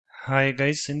Hi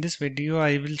guys, in this video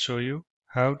I will show you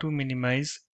how to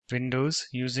minimize windows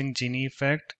using Genie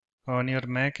effect on your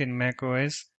Mac in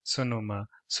macOS Sonoma.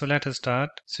 So let us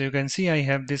start. So you can see I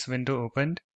have this window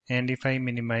opened, and if I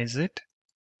minimize it,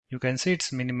 you can see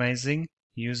it's minimizing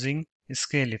using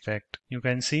scale effect. You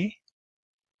can see.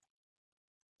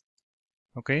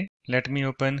 Okay, let me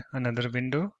open another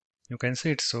window. You can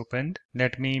see it's opened.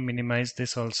 Let me minimize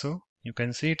this also. You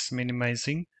can see it's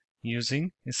minimizing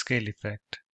using scale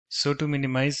effect. So to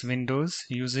minimize windows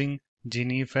using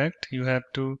Genie effect, you have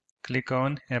to click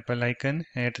on Apple icon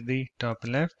at the top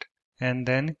left and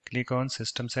then click on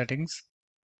System Settings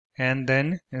and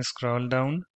then scroll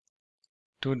down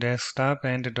to Desktop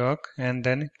and Dock and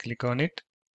then click on it.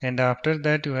 And after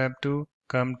that you have to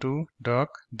come to Dock,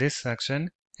 this section,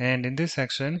 and in this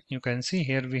section you can see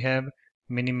here we have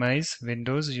minimize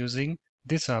windows using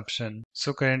this option.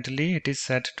 So currently it is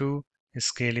set to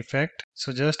scale effect.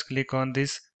 So just click on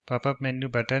this pop-up menu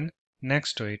button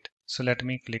next to it. So let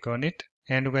me click on it,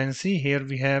 and you can see here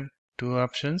we have two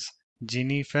options,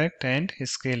 Genie effect and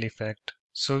scale effect.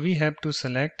 So we have to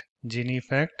select Genie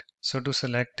effect. So to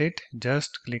select it,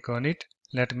 just click on it.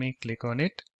 Let me click on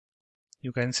it.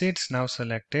 You can see it's now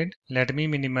selected. Let me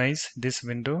minimize this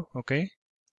window. Okay.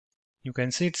 You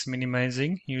can see it's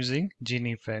minimizing using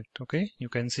Genie effect. Okay. You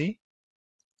can see.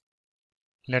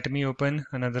 Let me open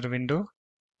another window.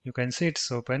 You can see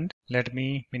it's opened. Let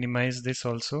me minimize this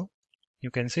also. You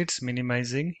can see it's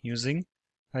minimizing using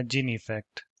a Genie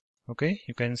effect. Okay,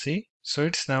 you can see. So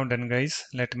it's now done guys.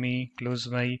 Let me close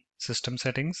my system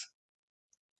settings.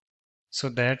 So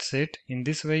that's it. In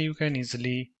this way you can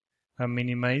easily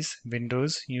minimize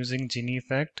windows using Genie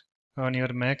effect on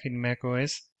your Mac in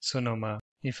macOS Sonoma.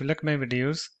 If you like my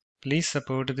videos, please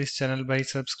support this channel by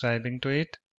subscribing to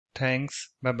it.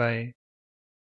 Thanks. Bye bye.